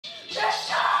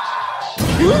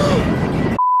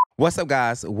What's up,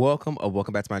 guys? Welcome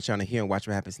back to my channel here and watch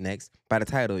what happens next. By the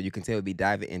title, you can tell we'll be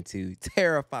diving into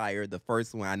Terrifier, the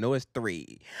first one. I know it's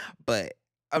 3, but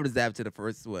I'm just diving to the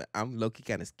first one. I'm low-key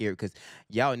kind of scared because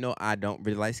y'all know I don't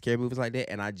really like scary movies like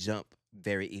that, and I jump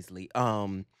very easily.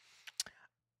 Yeah,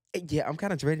 I'm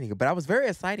kind of dreading it, but I was very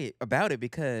excited about it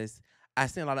because I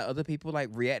seen a lot of other people like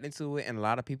reacting to it, and a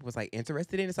lot of people was like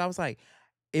interested in it. So I was like,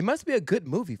 it must be a good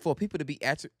movie for people to be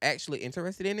actually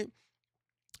interested in it.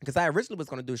 Because I originally was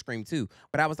going to do Scream 2,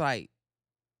 but I was like,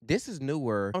 this is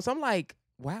newer. So I'm like,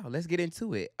 wow, let's get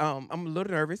into it. I'm a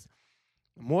little nervous,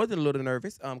 more than a little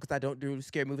nervous, because I don't do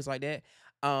scary movies like that.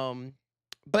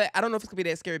 But I don't know if it's going to be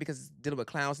that scary because it's dealing with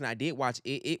clowns, and I did watch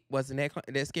it. It wasn't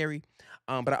that scary,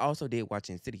 but I also did watch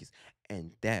Insidious,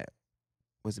 and that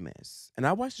was a mess. And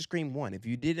I watched the Scream 1. If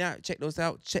you did not check those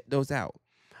out, check those out.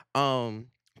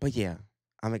 But yeah,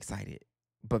 I'm excited,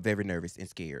 but very nervous and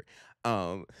scared.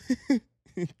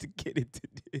 To get into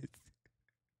this.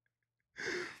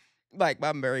 Like,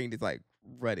 my brain is like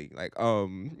running. Like,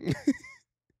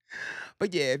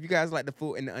 but yeah, if you guys like the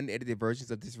full and the unedited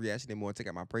versions of this reaction and more, check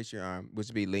out my Patreon, which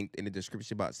will be linked in the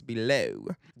description box below.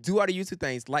 Do all the YouTube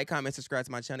things, like, comment, subscribe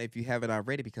to my channel if you haven't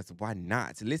already, because why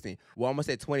not? Listen, we're almost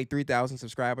at 23,000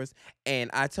 subscribers, and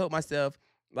I told myself,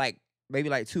 like, maybe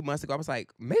like 2 months ago, I was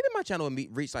like, maybe my channel will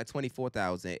reach like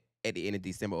 24,000 at the end of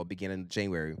December or beginning of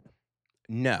January.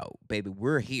 No, baby,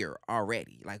 we're here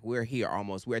already. Like, we're here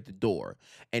almost. We're at the door,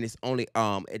 and it's only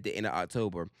at the end of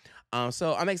October.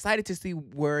 So I'm excited to see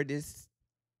where this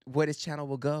channel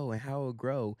will go and how it will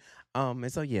grow.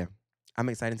 And so yeah, I'm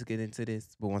excited to get into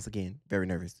this, but once again, very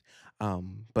nervous.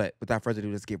 But without further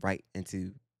ado, let's get right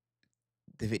into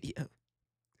the video.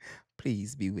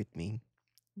 Please be with me.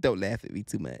 Don't laugh at me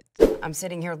too much. I'm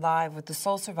sitting here live with the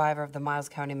sole survivor of the Miles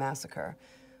County Massacre.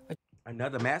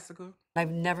 Another massacre? I've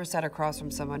never sat across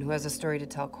from someone who has a story to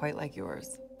tell quite like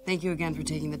yours. Thank you again for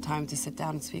taking the time to sit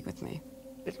down and speak with me.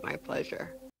 It's my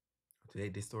pleasure.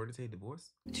 Did they story to take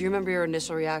divorce? Do you remember your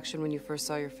initial reaction when you first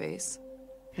saw your face?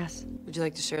 Yes. Would you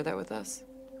like to share that with us?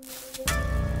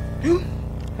 I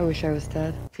wish I was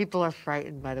dead. People are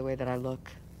frightened by the way that I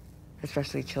look,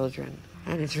 especially children.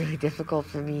 And it's really difficult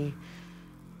for me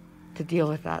to deal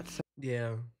with that. So.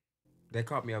 Yeah, that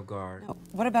caught me off guard. Now,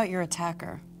 what about your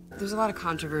attacker? There's a lot of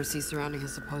controversy surrounding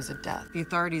his supposed death. The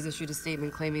authorities issued a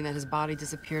statement claiming that his body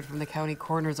disappeared from the county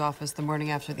coroner's office the morning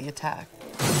after the attack.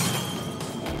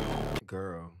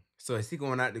 Girl. So is he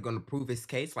going out there going to prove his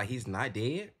case like he's not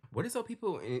dead? What is all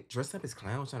people dressed up as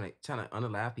clowns trying to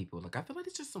unalive people? Like, I feel like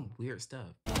it's just some weird stuff.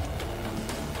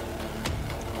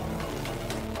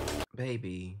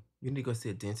 Baby, you need to go see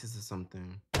a dentist or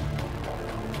something.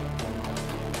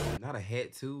 Not a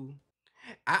hat too.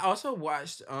 I also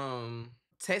watched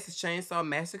Texas Chainsaw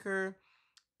Massacre.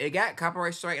 It got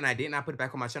copyright strike, and I did not put it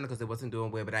back on my channel because it wasn't doing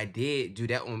well, but I did do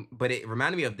that one. But it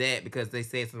reminded me of that because they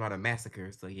said something about a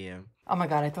massacre, so yeah. Oh my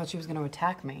God, I thought she was going to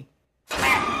attack me.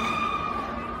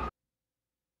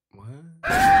 What?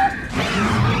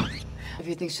 If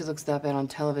you think she looks that bad on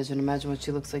television, imagine what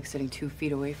she looks like sitting 2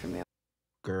 feet away from you.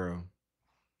 Girl.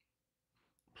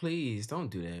 Please,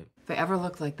 don't do that. If I ever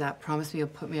look like that, promise me you'll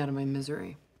put me out of my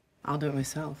misery. I'll do it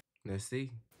myself. Let's see.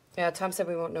 Yeah, Tom said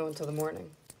we won't know until the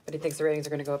morning, but he thinks the ratings are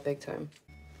going to go up big time.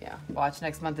 Yeah, watch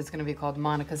next month. It's going to be called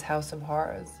Monica's House of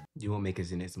Horrors. You won't make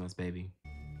us in next month, baby.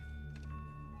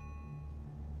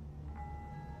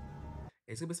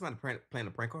 Is it gonna be somebody playing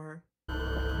a prank on her?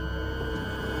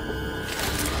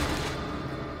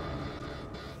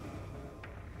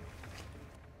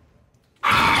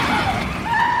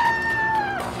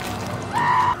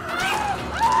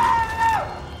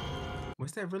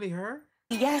 Was that really her?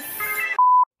 Yes.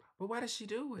 But why did she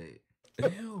do it?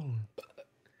 Ew.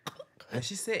 And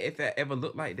she said if I ever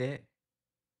looked like that.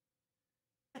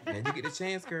 And you get the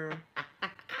chance, girl.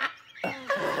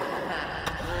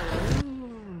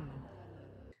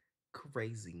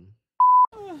 Crazy.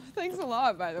 Oh, thanks a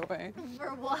lot, by the way.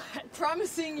 For what?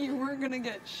 Promising you weren't gonna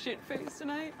get shit-faced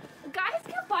tonight. Guys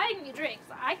kept buying me drinks.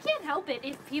 I can't help it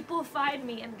if people find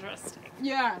me interesting.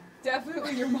 Yeah,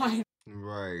 definitely your mind.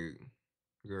 Right.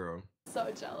 Girl. So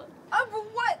jealous. But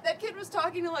what? That kid was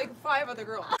talking to like 5 other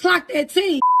girls. Clock that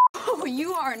T! Oh,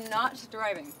 you are not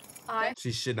driving.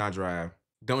 She should not drive.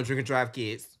 Don't drink and drive,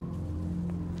 kids.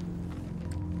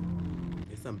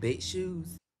 Get some big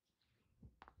shoes.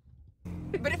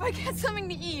 But if I get something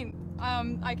to eat,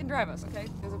 I can drive us, okay?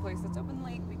 There's a place that's open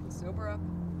late. We can sober up.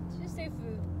 Just say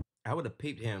food. I would have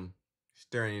peeped him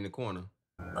staring in the corner.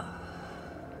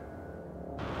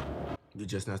 You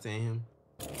just not seeing him?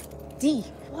 D.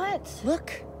 What?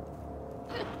 Look.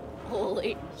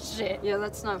 Holy shit. Yeah,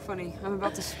 that's not funny. I'm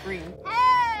about to scream.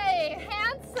 Hey,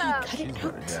 handsome! awesome. She's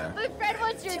about to die. My friend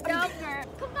wants your number.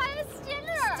 Come buy us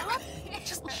dinner.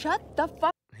 Just shut the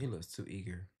fuck. He looks too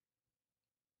eager.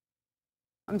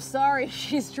 I'm sorry,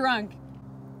 she's drunk.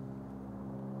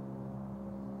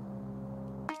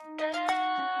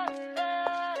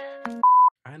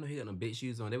 I know he got no big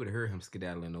shoes on. They would have heard him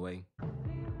skedaddling away.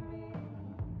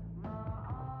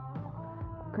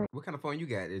 Great. What kind of phone you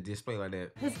got to display like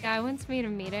that? This guy wants me to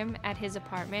meet him at his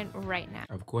apartment right now.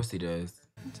 Of course he does.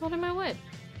 I told him I would.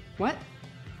 What?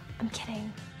 I'm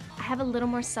kidding. I have a little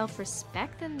more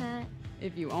self-respect than that.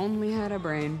 If you only had a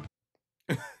brain.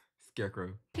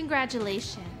 Scarecrow.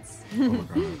 Congratulations. Oh my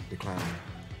god, the clown.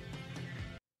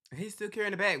 He's still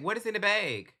carrying the bag. What is in the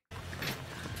bag?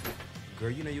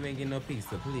 Girl, you know you ain't getting no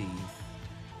pizza, please.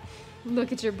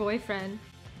 Look at your boyfriend.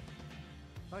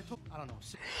 I don't know.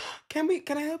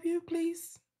 Can I help you,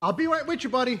 please? I'll be right with you,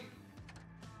 buddy.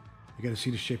 You gotta see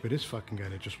the shape of this fucking guy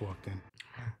that just walked in.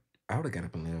 I would have got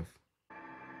up and left.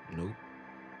 Nope.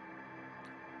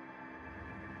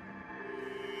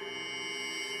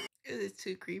 It's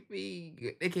too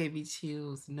creepy. They gave me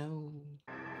chills. No.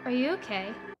 Are you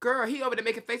okay? Girl, he over there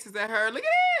making faces at her. Look at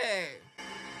that.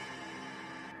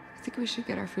 I think we should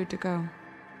get our food to go.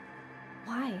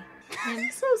 Why?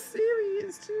 He's so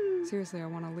serious, too. Seriously, I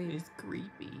want to leave. It's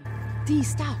creepy. Dee,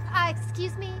 stop.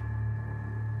 Excuse me?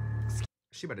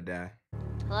 She about to die.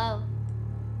 Hello?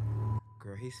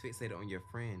 Girl, he's fixated on your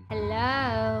friend.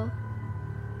 Hello?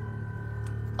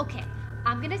 Okay,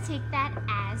 I'm gonna take that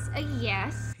as a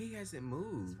yes. He hasn't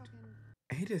moved.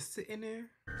 And he just sitting there.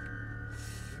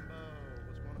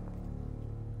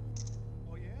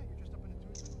 Oh yeah, you're just up in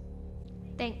a Tuesday?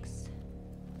 Thanks.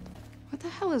 What the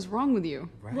hell is wrong with you?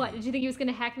 Right. What, did you think he was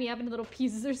gonna hack me up into little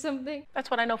pieces or something? That's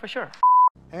what I know for sure.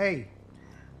 Hey,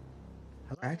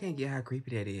 I can't get how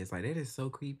creepy that is. Like, that is so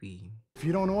creepy. if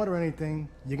you don't order anything,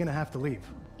 you're gonna have to leave.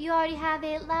 You already have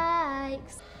 8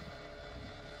 likes.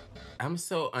 I'm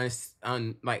so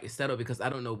like settled because I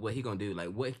don't know what he gonna do. Like,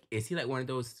 what is he like? One of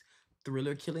those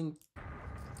thriller killing?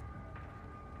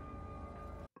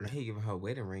 Like, he giving her a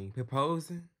wedding ring,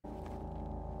 proposing.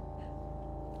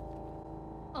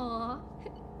 Aw.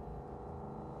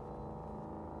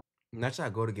 Not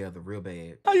y'all go together real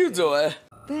bad. How you doing?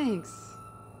 Thanks.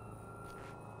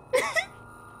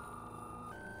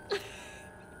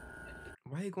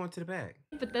 Why are you going to the back?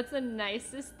 But that's the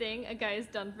nicest thing a guy has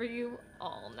done for you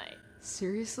all night.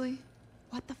 Seriously?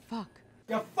 What the fuck?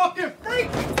 You fucking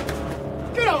freak!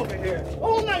 Get over here!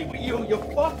 All night with you, you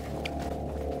fuck!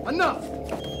 Enough!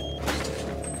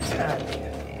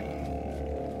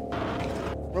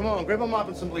 Ramon, grab a mop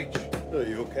and some bleach. Are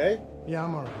you okay? Yeah,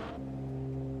 I'm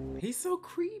alright. He's so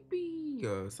creepy.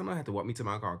 Somebody have to walk me to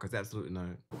my car, because absolutely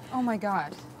not. Oh my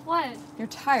god. What? Your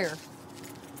tire.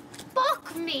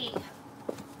 Fuck me!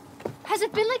 Has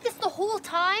it been like this the whole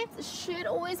time? This shit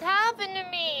always happened to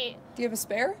me. Do you have a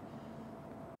spare?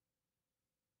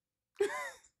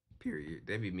 Period.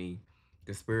 That'd be me.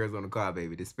 The spares on the car,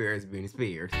 baby. The spares being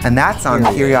spared. And that's on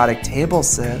periodic table,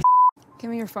 sis. Give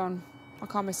me your phone. I'll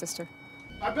call my sister.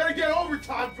 I better get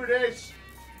overtime for this.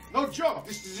 No joke.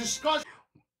 This is disgusting.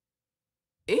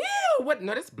 Ew, what?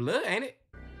 No, that's blood, ain't it?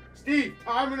 Steve,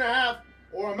 time and a half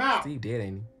or I'm out. Steve dead,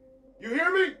 ain't he? You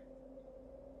hear me?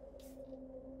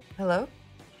 Hello?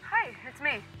 Hi, it's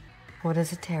me. What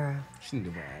is it, Tara? She need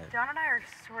to ride. Dawn and I are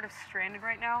sort of stranded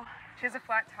right now. She has a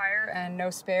flat tire. And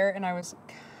no spare, and I was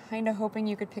kind of hoping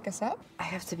you could pick us up. I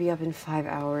have to be up in 5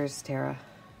 hours, Tara.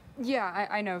 Yeah,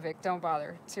 I know, Vic. Don't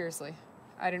bother. Seriously.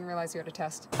 I didn't realize you had a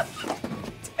test.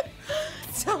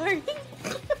 Sorry.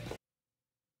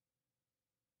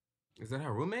 Is that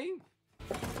her roommate?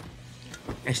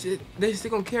 And they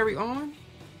still gonna carry on?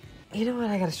 You know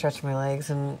what? I gotta stretch my legs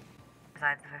and...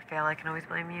 Besides, if I fail, I can always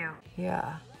blame you.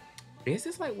 Yeah. Is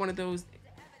this like one of those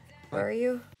Where are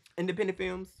you? independent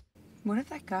films? What if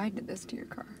that guy did this to your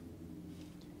car?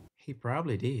 He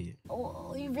probably did.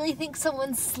 Oh, you really think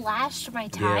someone slashed my Yeah.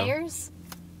 tires?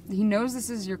 He knows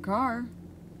this is your car.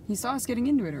 He saw us getting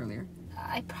into it earlier.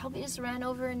 I probably just ran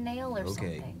over a nail or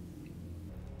Okay. something.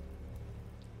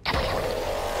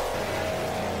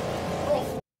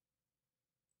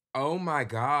 Oh my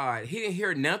God. He didn't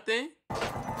hear nothing?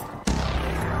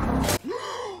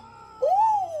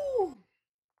 Ooh.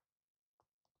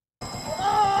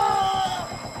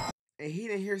 And he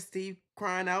didn't hear Steve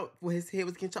crying out when his head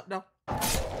was getting chopped off?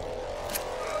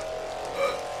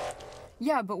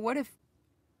 Yeah, but what if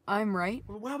I'm right?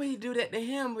 Well, why would he do that to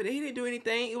him? But he didn't do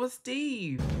anything. It was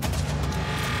Steve.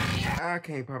 I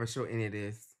can't probably show any of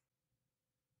this.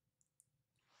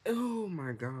 Oh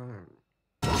my God.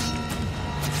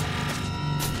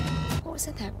 What was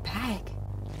in that bag?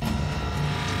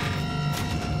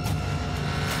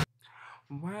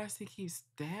 Why does he keep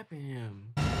stabbing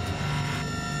him?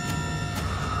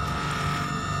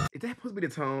 Is that supposed to be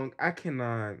the tongue? I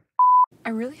cannot. I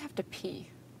really have to pee.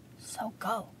 So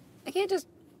go. I can't just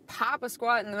pop a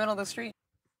squat in the middle of the street.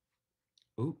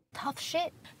 Ooh. Tough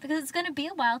shit. Because it's gonna be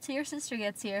a while till your sister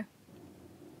gets here.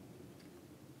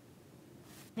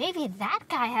 Maybe that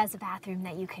guy has a bathroom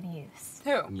that you can use.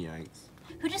 Who? Yikes.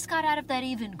 Who just got out of that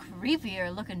even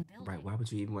creepier looking building. Right, why would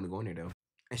you even want to go in there though?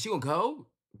 And she gonna go?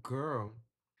 Girl.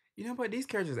 You know what? These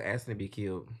characters are asking to be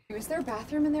killed. Is there a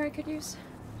bathroom in there I could use?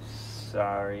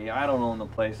 Sorry, I don't own the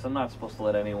place. I'm not supposed to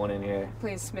let anyone in here.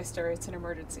 Please, mister, it's an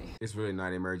emergency. It's really not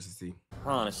an emergency.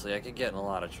 Honestly, I could get in a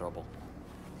lot of trouble.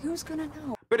 Who's gonna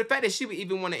know? But the fact that she would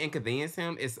even want to inconvenience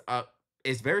him is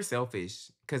it's very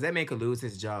selfish. Cause that man could lose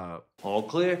his job. All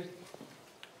clear?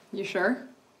 You sure?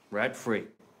 Rat free.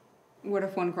 What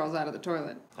if one crawls out of the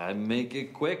toilet? I'd make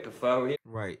it quick if I were you.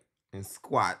 Right. And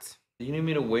squat. Do you need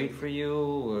me to wait for you,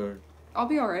 or... I'll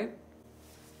be alright.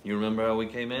 You remember how we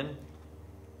came in?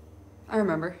 I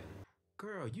remember.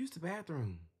 Girl, use the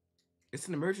bathroom. It's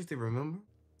an emergency, remember?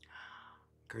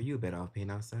 Girl, you better off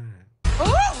being outside.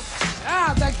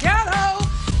 The ghetto!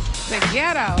 The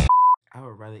ghetto! I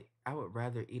would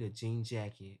rather eat a jean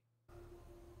jacket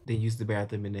than use the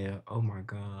bathroom in there. Oh my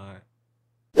God.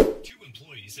 2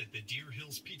 employees at the Deer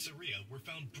Hills Pizzeria were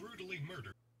found brutally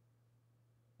murdered.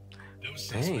 Those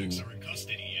suspects are in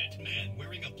custody at man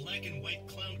wearing a black and white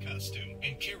clown costume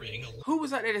and carrying a... Who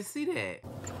was out there to see that?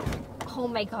 Oh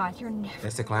my God, you're never.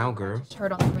 That's the clown girl. Just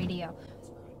heard on the radio.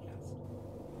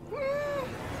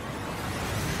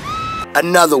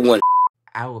 Another one.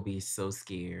 I would be so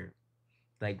scared.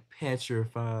 Like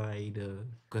petrified.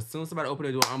 Cause soon as somebody open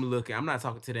the door, I'm looking. I'm not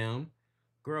talking to them.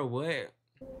 Girl, what?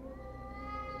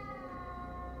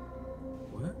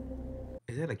 What?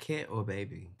 Is that a cat or a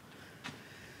baby?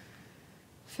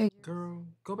 Girl,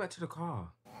 go back to the car.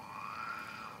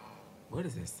 What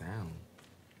is that sound?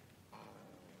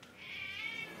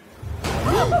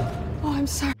 Oh, I'm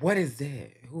sorry. What is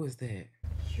that? Who is that?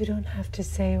 You don't have to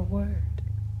say a word.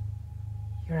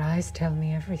 Your eyes tell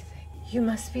me everything. You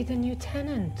must be the new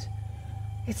tenant.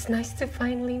 It's nice to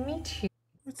finally meet you.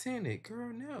 What's in it?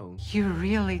 Girl, no. You're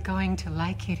really going to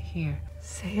like it here.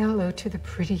 Say hello to the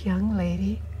pretty young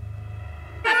lady.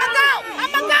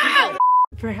 I'm a go!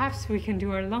 Perhaps we can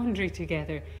do our laundry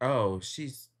together. Oh,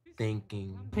 she's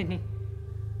thinking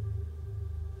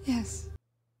Yes.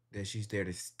 that she's there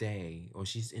to stay. Or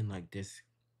she's in like this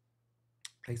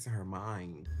place in her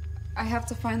mind. I have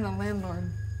to find the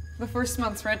landlord. The first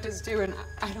month's rent is due and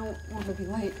I don't want to be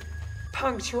late.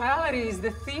 Punctuality is the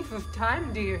thief of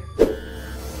time, dear.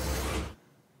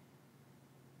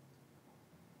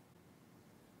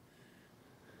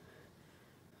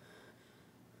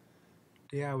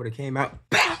 Yeah, I would have came out.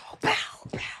 Bow, bow,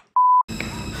 bow.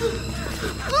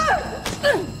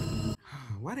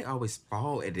 Why they always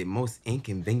fall at the most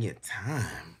inconvenient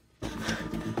time?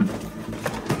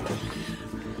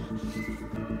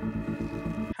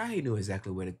 How he knew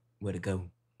exactly where to go?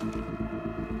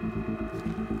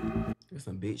 There's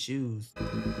some big shoes.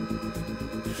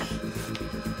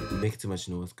 You making too much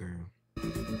noise, girl.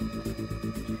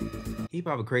 He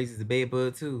probably crazy as a bed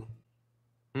bug too.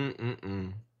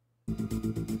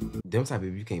 Them type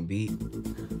of you can't beat.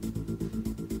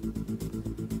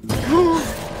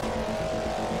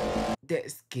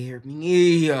 That scared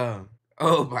me. Oh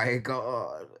my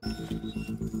God.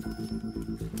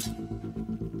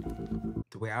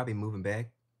 The way I'll be moving back.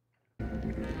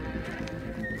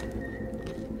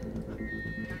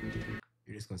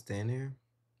 You're just gonna stand there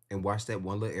and watch that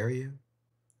one little area?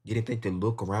 You didn't think to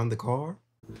look around the car?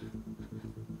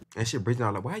 That shit breathing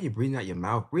out. Like, why are you breathing out your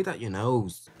mouth? Breathe out your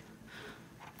nose.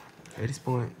 At this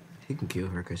point, he can kill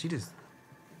her because she just...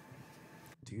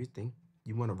 Do you think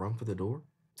you want to run for the door?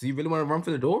 Do you really want to run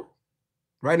for the door?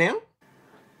 Right now?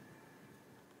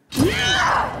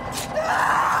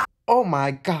 Oh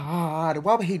my God.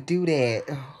 Why would he do that?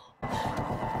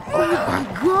 Oh my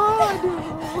God.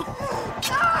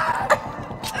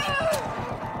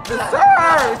 The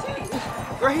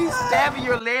SARS! Girl, he's stabbing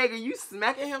your leg and you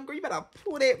smacking him. Girl, you better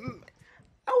pull that...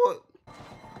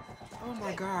 Oh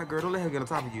my God, girl. Don't let him get on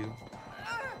top of you.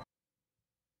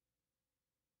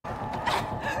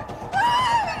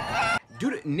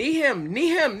 Dude, knee him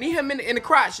in the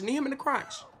crotch. Knee him in the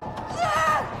crotch.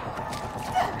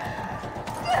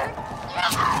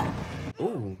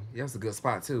 Ooh, that's a good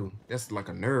spot too. That's like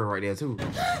a nerve right there too.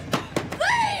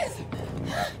 Please!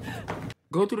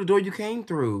 Go through the door you came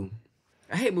through.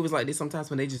 I hate movies like this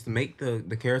sometimes when they just make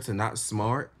the character not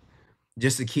smart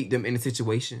just to keep them in the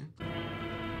situation.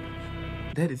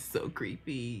 That is so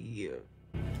creepy.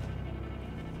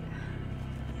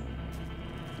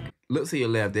 Look to your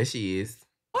left. There she is.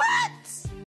 What?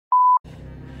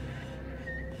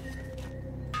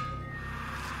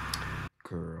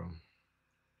 Girl.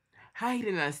 How he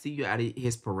did not see you out of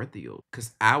his parental?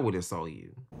 Because I would have saw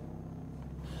you.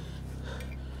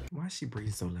 Why is she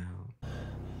breathing so loud?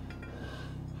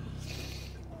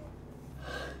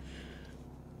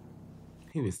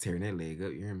 He was tearing that leg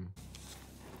up, you hear me?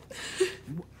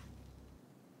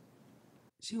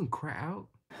 She gonna cry out?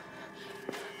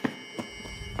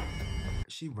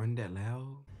 She run that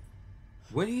loud?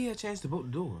 When did he have a chance to bolt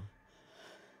the door?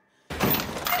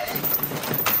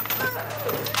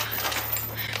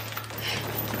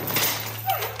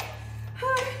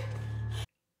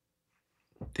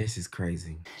 This is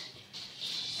crazy.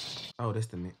 Oh, that's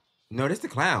the man. No, that's the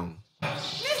clown.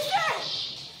 Mister!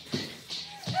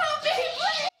 Help me,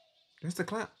 please! That's the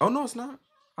clown. Oh, no, it's not.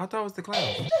 I thought it was the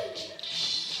clown.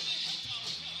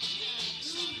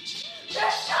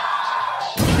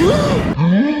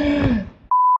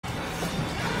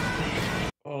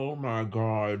 Oh my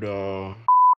God.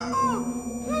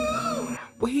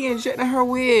 What he injecting her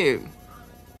with?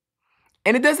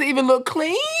 And it doesn't even look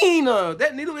clean.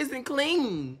 That needle isn't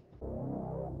clean.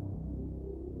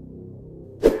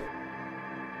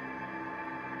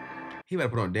 He better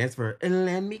put on dance for her. And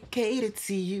let me cater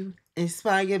to you.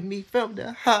 Inspire me from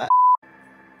the heart.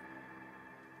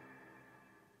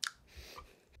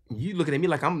 You looking at me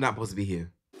like I'm not supposed to be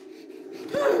here.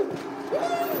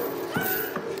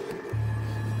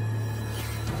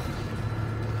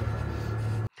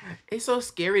 It's so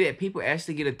scary that people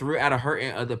actually get a thrill out of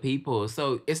hurting other people.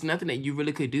 So it's nothing that you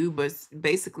really could do but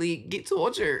basically get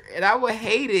tortured. And I would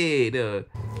hate it.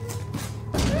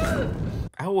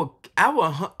 I would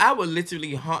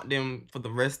literally haunt them for the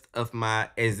rest of my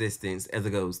existence as a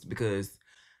ghost. Because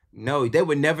no, they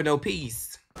would never know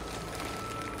peace.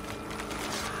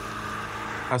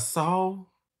 A saw.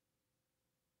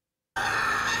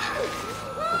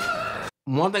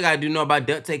 One thing I do know about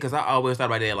duct tape, because I always thought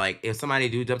about that, like, if somebody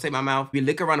do duct tape my mouth, you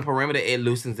lick around the perimeter, it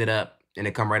loosens it up, and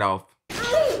it come right off.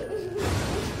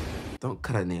 Don't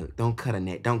cut a neck. Don't cut a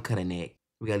neck. Don't cut a neck.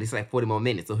 We got at least like 40 more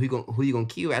minutes, so who you gonna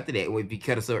kill after that if you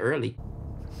cut it so early?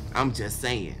 I'm just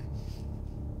saying.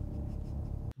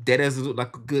 That doesn't look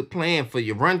like a good plan for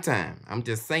your runtime. I'm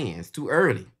just saying, it's too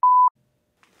early.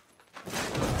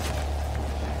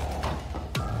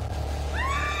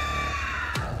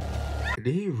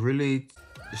 Did he really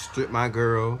strip my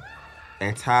girl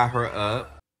and tie her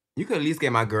up? You could at least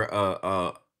get my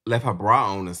girl left her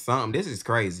bra on or something. This is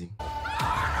crazy.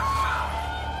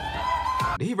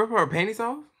 Did he rip her panties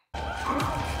off?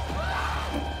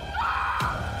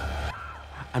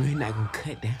 I know he's not gonna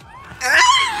cut down.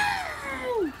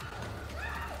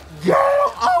 Yo!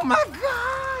 Oh my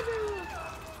God!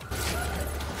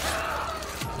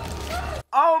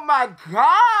 Oh my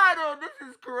God! This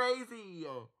is crazy.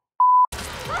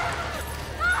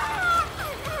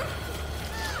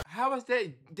 How is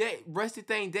that rusty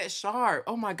thing that sharp?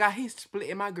 Oh my God, he's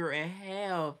splitting my girl in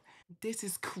half. This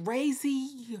is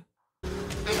crazy.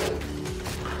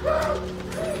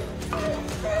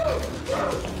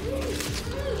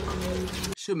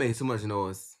 Should make so much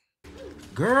noise.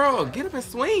 Girl, get up and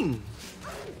swing.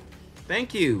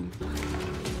 Thank you.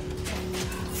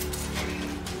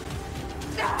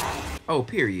 Oh,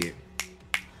 period.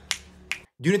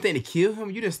 You didn't think to kill him?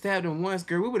 You just stabbed him once,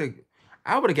 girl.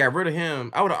 I would have got rid of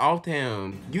him. I would have offed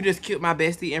him. You just killed my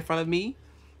bestie in front of me,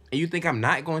 and you think I'm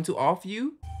not going to off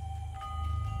you?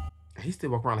 He still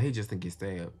walk around like he just didn't get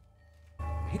stabbed.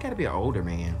 He gotta be an older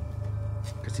man,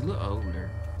 cause he look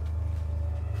older.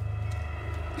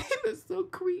 He looks so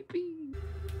creepy.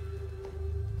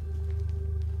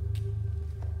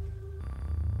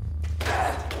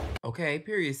 Okay,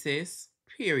 period, sis.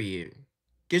 Period.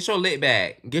 Get your lick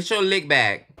back. Get your lick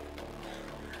back.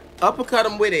 Uppercut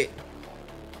him with it.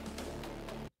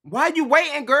 Why you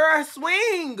waiting, girl?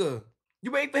 Swing.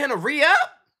 You waiting for him to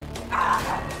re-up? Come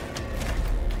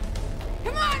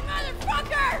on,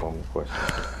 motherfucker! Wrong question.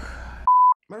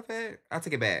 Matter of fact, I'll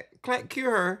take it back. Clank, cure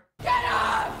her. Get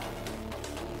up!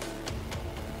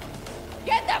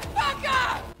 Get the fuck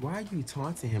up! Why are you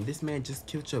taunting him? This man just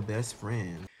killed your best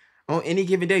friend. On any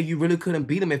given day, you really couldn't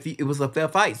beat him if it was a fair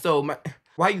fight. So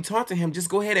why are you taunting him? Just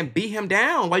go ahead and beat him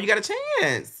down while you got a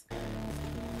chance.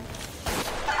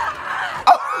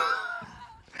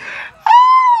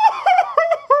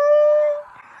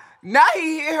 Now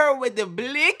he hit her with the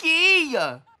blicky.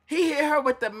 He hit her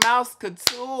with the mouse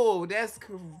control. That's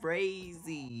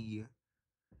crazy.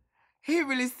 He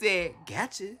really said,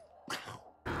 gotcha.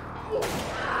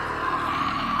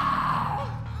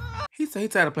 He said he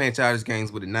tired of playing childish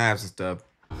games with the knives and stuff.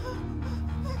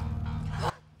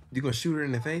 You gonna shoot her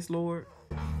in the face, Lord?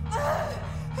 I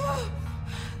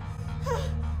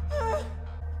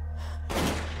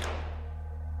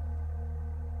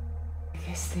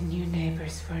guess the new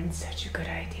neighbors weren't such a good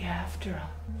idea after all.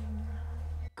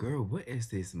 Girl, what is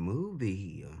this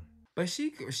movie? But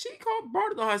she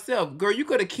brought it on herself. Girl, you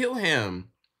could have killed him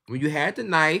when you had the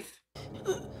knife.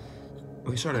 Oh,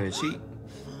 he shot her in the cheek.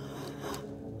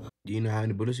 Do you know how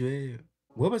many bullets you had?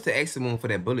 What was the exit wound for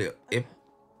that bullet? If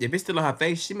it's still on her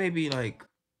face, she may be like,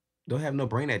 don't have no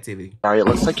brain activity. Sorry, it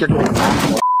looks like you're going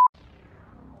I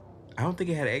don't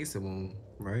think it had an exit wound,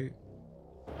 right?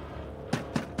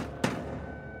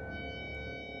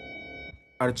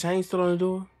 Are the chains still on the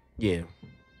door? Yeah.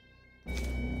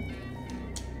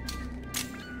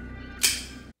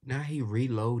 Now he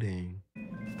reloading.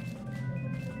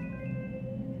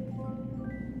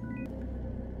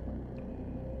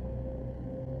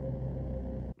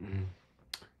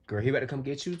 Girl, he about to come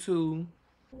get you too.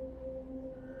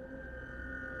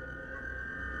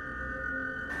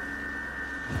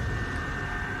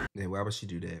 Yeah, why would she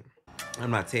do that?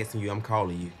 I'm not texting you, I'm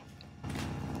calling you.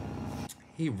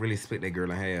 He really split that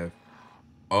girl in half.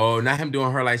 Oh, not him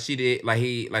doing her like she did, like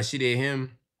she did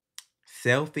him.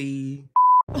 Selfie.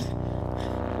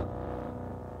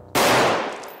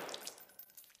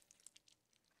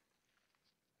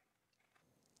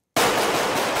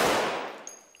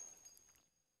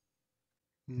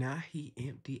 Now he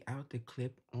emptied out the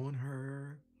clip on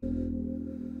her.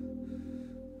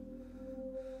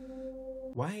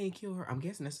 Why he ain't kill her? I'm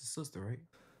guessing that's his sister, right?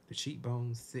 The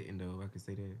cheekbone's sitting though, I can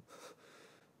say that.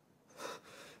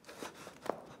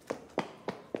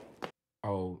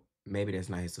 Oh, maybe that's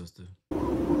not his sister.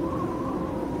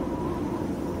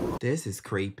 This is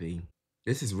creepy.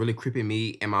 This is really creeping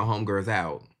me and my homegirls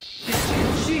out.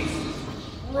 Jesus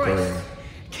Christ.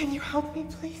 Can you help me,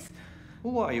 please?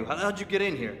 Who are you? How'd you get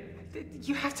in here?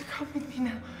 You have to come with me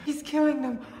now. He's killing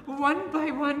them one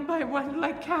by one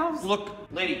like cows. Look,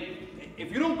 lady,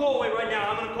 if you don't go away right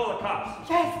now, I'm gonna call the cops.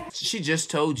 Yes. She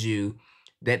just told you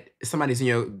that somebody's in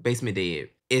your basement dead.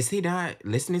 Is he not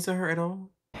listening to her at all?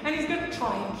 And he's gonna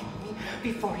try and kill me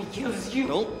before he kills you.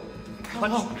 Don't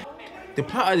touch me. The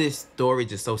plot of this story is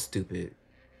just so stupid.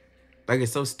 Like,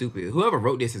 it's so stupid. Whoever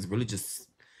wrote this is really just...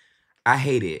 I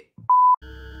hate it.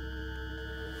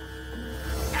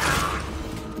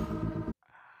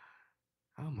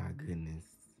 Oh my goodness.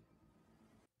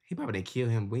 He probably didn't kill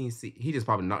him. We ain't see. He just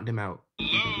probably knocked him out.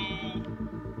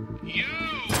 Hello? You!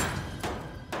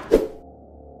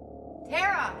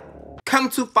 Tara! Come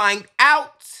to find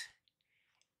out,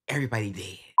 everybody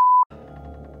dead.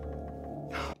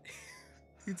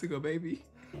 He took a baby.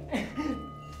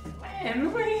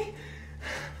 Emily?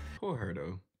 Poor her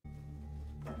though.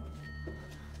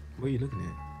 What are you looking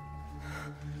at?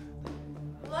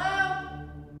 Hello?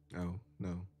 Oh,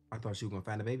 no. I thought she was gonna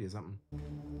find a baby or something.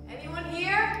 Anyone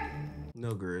here?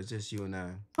 No, girl, it's just you and I.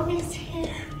 Mommy's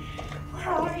here. Where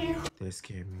are you? That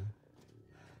scared me.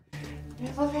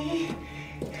 Emily?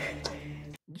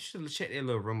 You should have checked that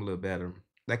little room a little better.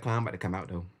 That clown about to come out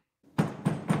though.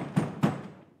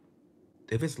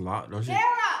 If it's locked, don't you?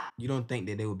 Tara! You don't think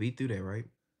that they would be through there, right?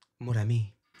 What I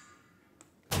mean?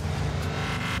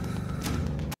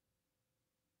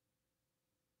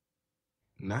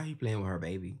 Now he playing with her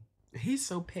baby. He's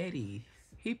so petty.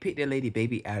 He picked that lady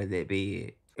baby out of that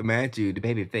bed. Mind you, the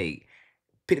baby fake.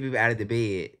 Picked the baby out of the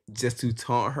bed just to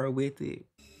taunt her with it.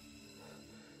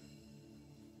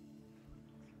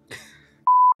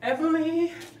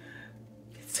 Emily?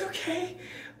 It's okay.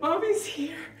 Mommy's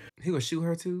here. He gonna shoot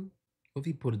her too? What if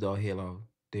he pull the dog head off?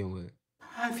 Then what?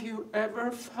 Have you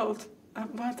ever felt a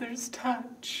mother's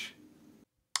touch?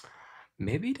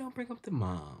 Maybe don't bring up the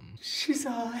mom. She's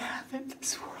all I have in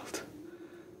this world.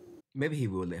 Maybe he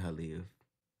will let her live.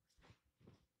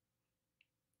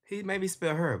 He maybe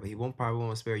spare her, but he probably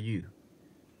won't spare you.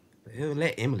 But he'll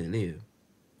let Emily live.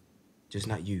 Just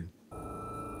not you.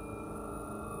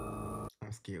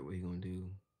 I'm scared what he gonna do.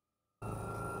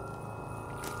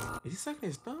 Is he sucking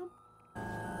his thumb?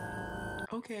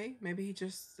 Okay, maybe he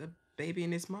just a baby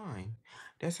in his mind.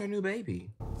 That's her new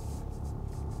baby.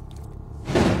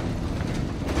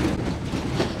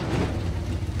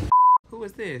 Who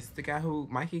is this? The guy who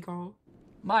Mikey called?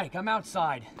 Mike, I'm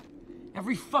outside.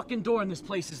 Every fucking door in this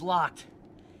place is locked.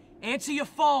 Answer your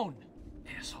phone,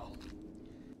 asshole.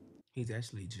 He's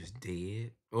actually just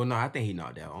dead. Oh no, I think he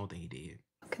knocked out. I don't think he did.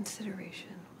 Consideration.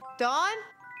 Dawn?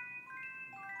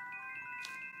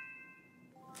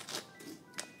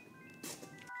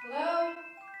 Hello?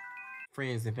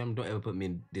 Friends and family, don't ever put me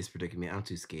in this predicament. I'm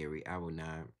too scary. I will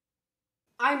not.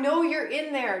 I know you're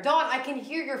in there. Dawn, I can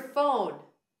hear your phone.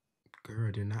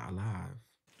 Girl, they're not alive.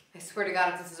 I swear to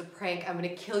God, if this is a prank, I'm gonna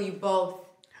kill you both.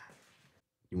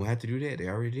 You won't have to do that. They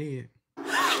already did.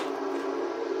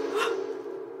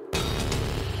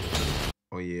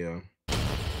 Oh, yeah.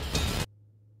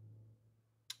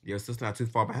 Your sister not too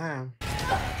far behind.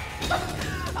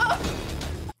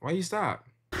 Why you stop?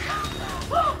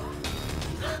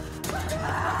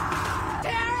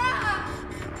 Tara!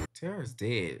 Tara's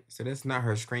dead, so that's not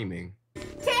her screaming.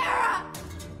 Tara!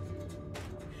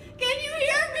 Can you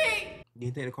hear me?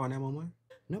 You think they call 911?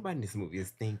 Nobody in this movie is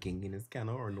thinking, and it's kind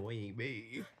of annoying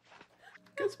me.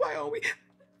 Because why are we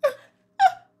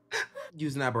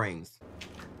using our brains?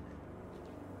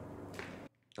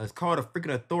 Let's call the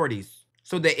freaking authorities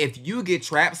so that if you get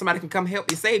trapped, somebody can come help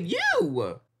you save you.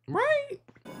 Right?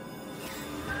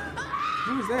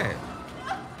 Who is that?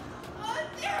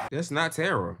 That's not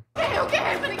Tara. Okay,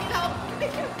 I'm gonna get help.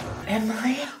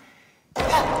 Emily?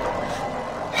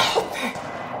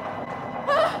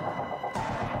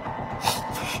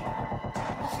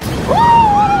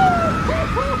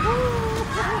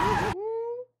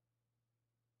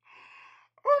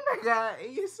 Oh my God,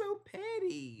 he's so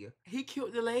petty. He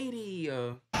killed the lady.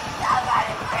 Somebody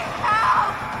please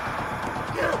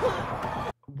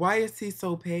help! Why is he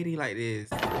so petty like this?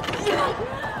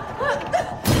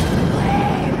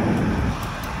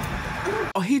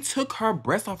 Oh, he took her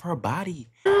breast off her body.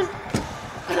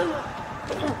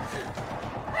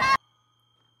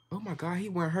 Oh my God, he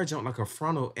wearing her junk like a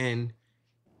frontal, and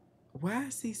why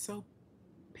is he so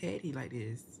petty like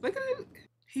this? Look at him.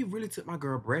 He really took my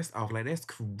girl breast off. Like, that's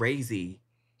crazy.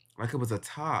 Like it was a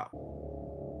top.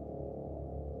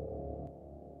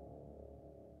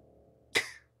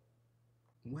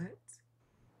 What?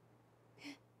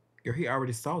 Girl, he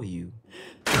already saw you.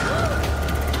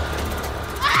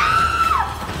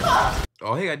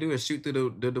 All he gotta do is shoot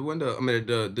through the window. I mean,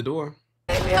 the door.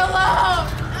 Leave me alone!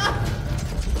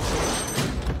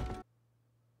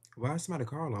 Why is somebody's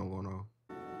car alarm going on?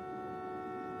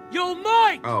 Yo,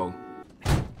 Mike! Oh.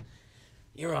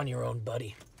 You're on your own,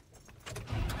 buddy.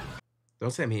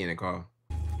 Don't send me in the car.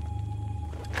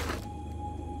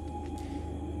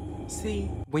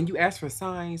 See, when you ask for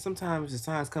signs, sometimes the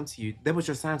signs come to you. That was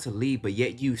your sign to leave, but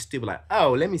yet you still be like,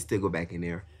 oh, let me still go back in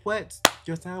there. What?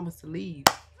 Your sign was to leave.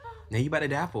 Now you about to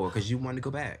die for it because you wanted to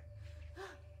go back.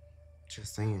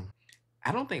 Just saying.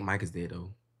 I don't think Mike is dead,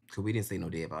 though, because we didn't see no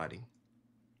dead body.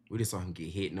 We just saw him get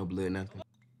hit, no blood, nothing.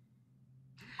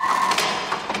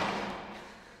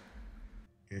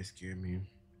 It scared me.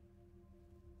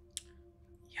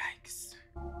 Yikes.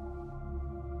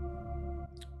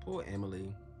 Poor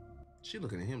Emily. She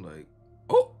looking at him like,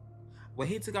 oh! Well,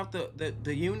 he took off the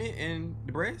unit and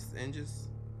the breast and just...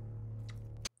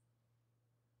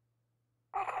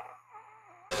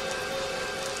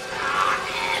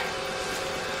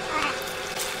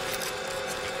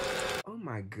 Oh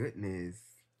my goodness.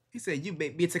 He said, you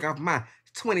make me take off my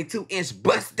 22-inch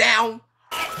bust down.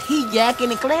 He yakking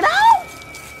and clean out.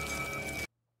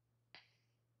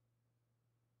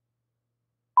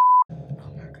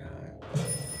 Oh my God.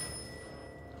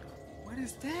 What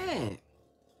is that?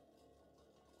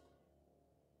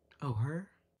 Oh, her?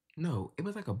 No, it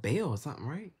was like a bell or something,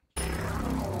 right?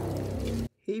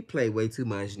 He played way too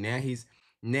much. Now he's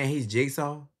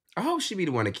Jigsaw. I hope she be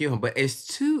the one to kill him, but it's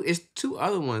two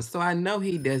other ones, so I know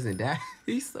he doesn't die.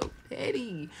 He's so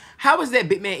petty. How was that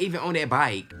big man even on that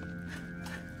bike?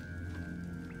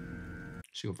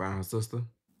 She gonna find her sister.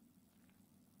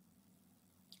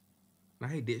 Now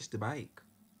he ditched the bike.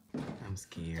 I'm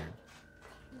scared.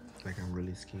 Like, I'm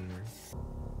really scared.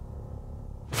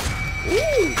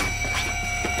 Ooh!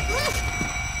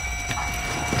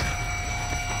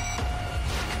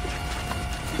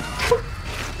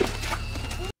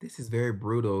 This is very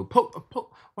brutal.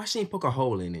 Poke. Why she ain't poke a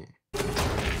hole in it?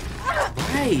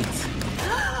 Right.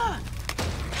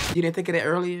 You didn't think of that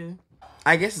earlier?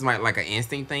 I guess it's like an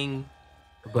instinct thing,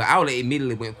 but I would have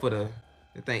immediately went for the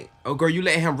thing. Oh, girl, you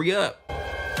let him re-up. I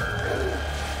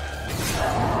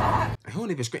don't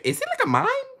even scream. Is he like a mime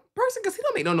person? Because he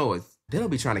don't make no noise. They don't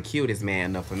be trying to kill this man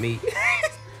enough for me.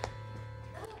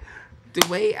 The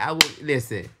way I would,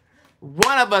 listen,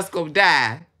 one of us gonna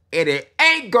die, and it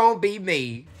ain't gonna be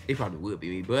me. It probably would be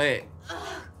me, but.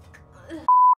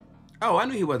 Oh, I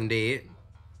knew he wasn't dead.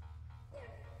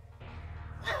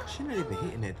 She not even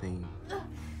hitting that thing.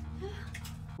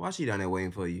 Why she down there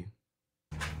waiting for you?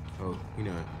 Oh, you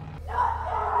know.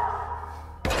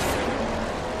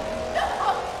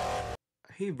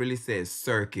 He really said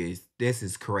circus. This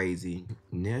is crazy.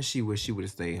 Now she wish she would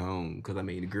have stayed home. Because, I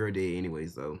mean, the girl dead anyway,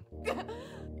 so.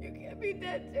 You can't be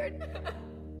dead, Jordan.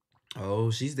 Oh,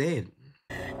 she's dead.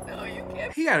 No, you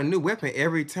can't. He got a new weapon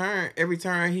every turn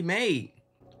he made.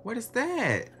 What is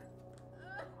that?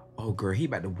 Oh, girl, he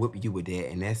about to whip you with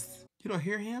that, and that's... You don't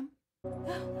hear him?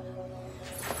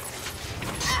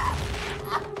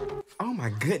 Oh,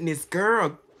 my goodness,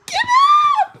 girl. Get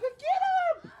up! Get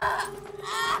up!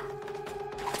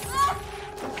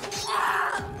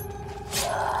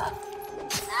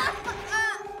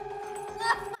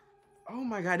 Oh,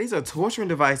 my God, these are torturing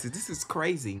devices. This is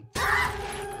crazy.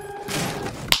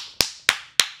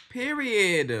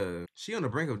 Period. She on the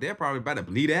brink of death, probably about to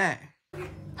bleed out.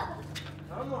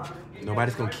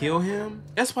 Nobody's gonna kill him?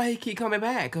 That's why he keep coming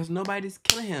back, because nobody's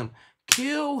killing him.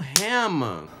 Kill him.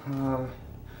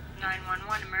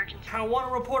 911 emergency. I want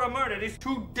to report a murder. There's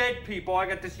 2 dead people. I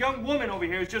got this young woman over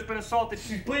here who's just been assaulted.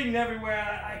 She's bleeding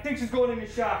everywhere. I think she's going into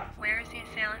shock. Where is the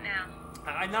assailant now?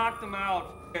 I knocked him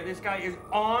out. This guy is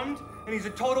armed, and he's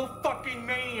a total fucking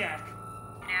maniac.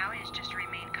 Now is just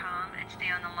remain calm and stay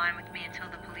on the line with me until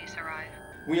the police arrive.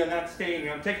 We are not staying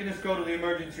here. I'm taking this girl to the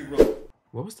emergency room.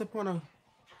 What was the point of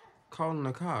calling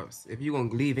the cops if you gonna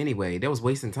leave anyway? That was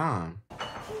wasting time.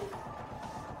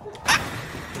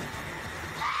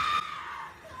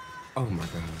 Oh my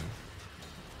God.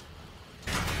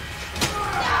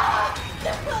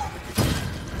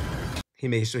 He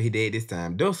made sure he did this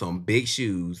time. Those some big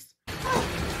shoes.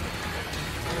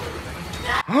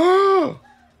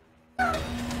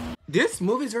 This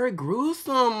movie's very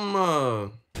gruesome.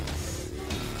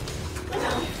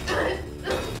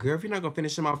 Girl, if you're not gonna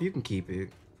finish him off, you can keep it.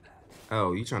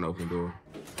 Oh, you trying to open the door.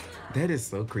 That is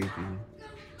so creepy.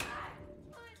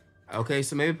 Okay,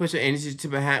 so maybe put your energy to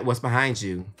behind what's behind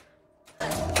you.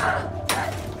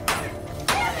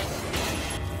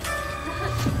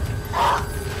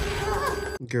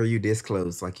 Girl, you this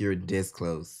close, like you're this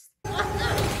close.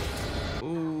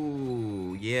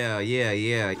 Ooh, yeah.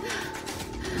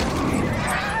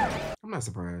 I'm not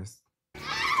surprised.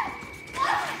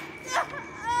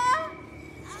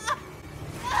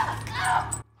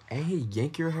 Ain't he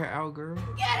yank your hair out, girl?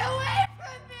 Get away from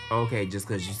me! Okay, just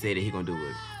because you said that he gonna do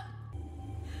it.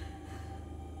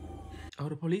 Oh,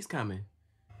 the police coming.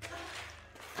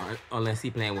 Unless he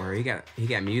playing with her. He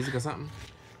got music or something.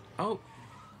 Oh.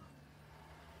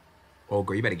 Oh,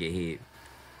 girl, you better get hit.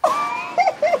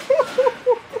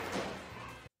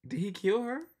 Did he kill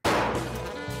her?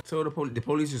 So the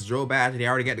police just drove by after they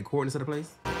already got the coordinates of the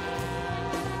place?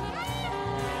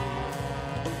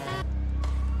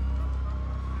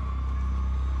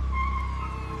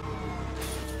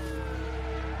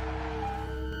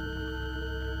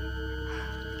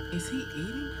 Is he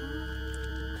eating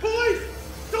her? Police!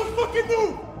 Don't fucking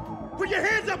move! Put your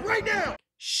hands up right now!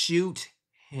 Shoot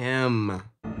him.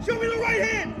 Show me the right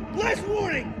hand! Last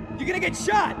warning! You're gonna get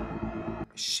shot!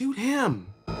 Shoot him.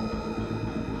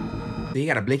 He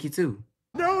got a blicky too.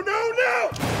 No!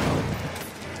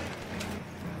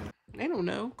 They don't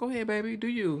know. Go ahead, baby. Do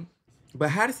you? But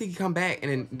how does he come back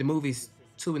in the movies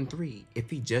 2 and 3 if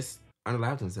he just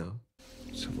unallowed himself?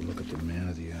 Let's have a look at the man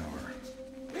of the hour.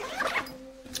 I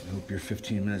hope your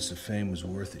 15 minutes of fame was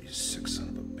worth it, you sick son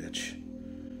of a bitch.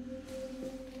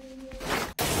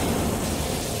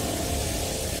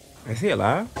 Is he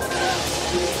alive?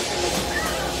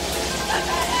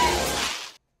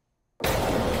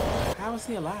 How is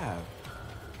he alive?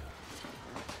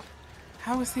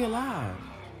 How is he alive?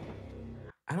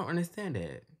 I don't understand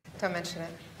that. Don't mention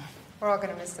it. We're all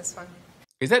gonna miss this one.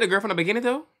 Is that the girl from the beginning,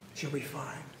 though? She'll be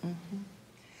fine.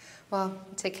 Well,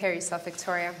 take care of yourself,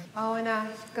 Victoria. Oh, and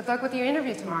good luck with your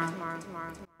interview tomorrow.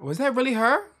 Was that really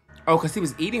her? Oh, because he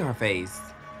was eating her face.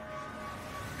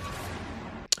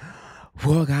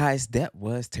 Well, guys, that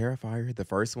was Terrifier, the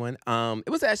first one. It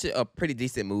was actually a pretty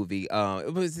decent movie.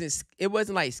 It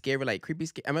wasn't like scary, like creepy.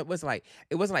 I mean, it wasn't like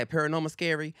paranormal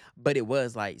scary, but it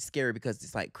was like scary because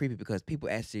it's like creepy because people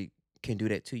actually can do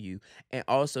that to you, and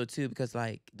also too because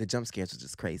like the jump scares was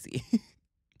just crazy.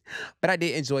 But I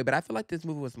did enjoy it. But I feel like this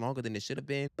movie was longer than it should have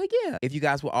been. But yeah, if you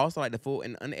guys would also like the full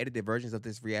and unedited versions of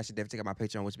this reaction, definitely check out my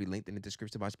Patreon, which will be linked in the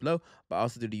description box below. But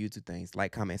also do the YouTube things,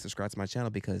 like, comment, and subscribe to my channel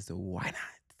because why not?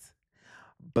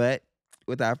 But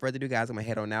without further ado, guys, I'm going to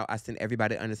head on out. I send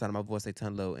everybody under the sound of my voice a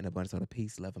ton low and abundance of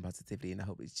peace, love, and positivity. And I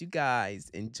hope that you guys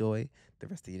enjoy the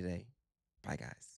rest of your day. Bye, guys.